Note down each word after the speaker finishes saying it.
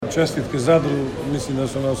čestitke Zadru, mislim da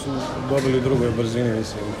su nas dobili u drugoj brzini,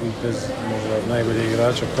 mislim, i bez možda najboljeg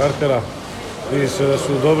igrača Kartera. Vidi se da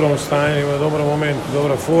su u dobrom stanju, imaju dobar moment,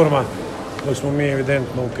 dobra forma, dok smo mi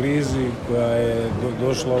evidentno u krizi koja je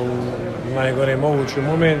došla u najgore mogući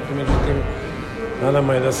moment, međutim, na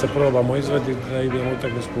nama je da se probamo izvaditi, da idemo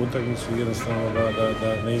utakmicu po utakmicu, jednostavno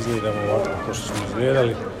da ne izgledamo ovako kao što smo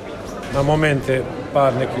izgledali. Na momente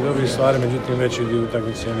par nekih dobrih stvari, međutim veći dio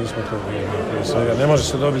utakmice nismo to bili prije svega. Ne može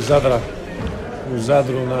se dobiti Zadra u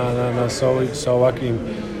Zadru sa ovakvim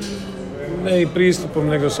ne i pristupom,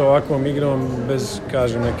 nego sa ovakvom igrom bez,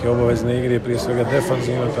 kažem, neke obavezne igre, prije svega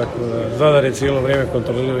defanzivno, tako da Zadar je cijelo vrijeme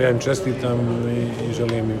kontrolirao, ja im čestitam i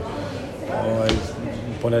želim im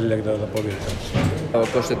ponedjeljak da pobijete.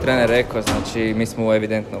 Kao što je trener rekao, znači mi smo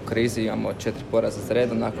evidentno u krizi, imamo 4 poraza za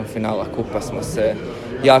redom, nakon finala kupa smo se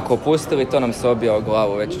jako opustili, to nam se obija o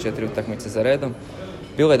glavu već 4 utakmice za redom.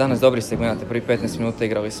 Bilo je danas dobrih segmenata, prvi 15 minuta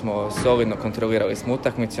igrali smo solidno, kontrolirali smo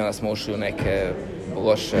utakmicu, onda smo ušli u neke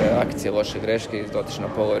loše akcije, loše greške, dotično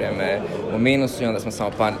polovrijeme u minusu i onda smo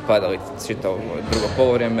samo padali čitavo drugo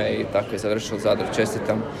polovrijeme i tako je završilo. Zadru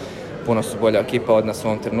čestitam, puno su bolja ekipa od nas u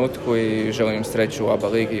ovom trenutku i želim im sreću u ABA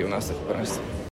ligi i u nastavku prvenstva.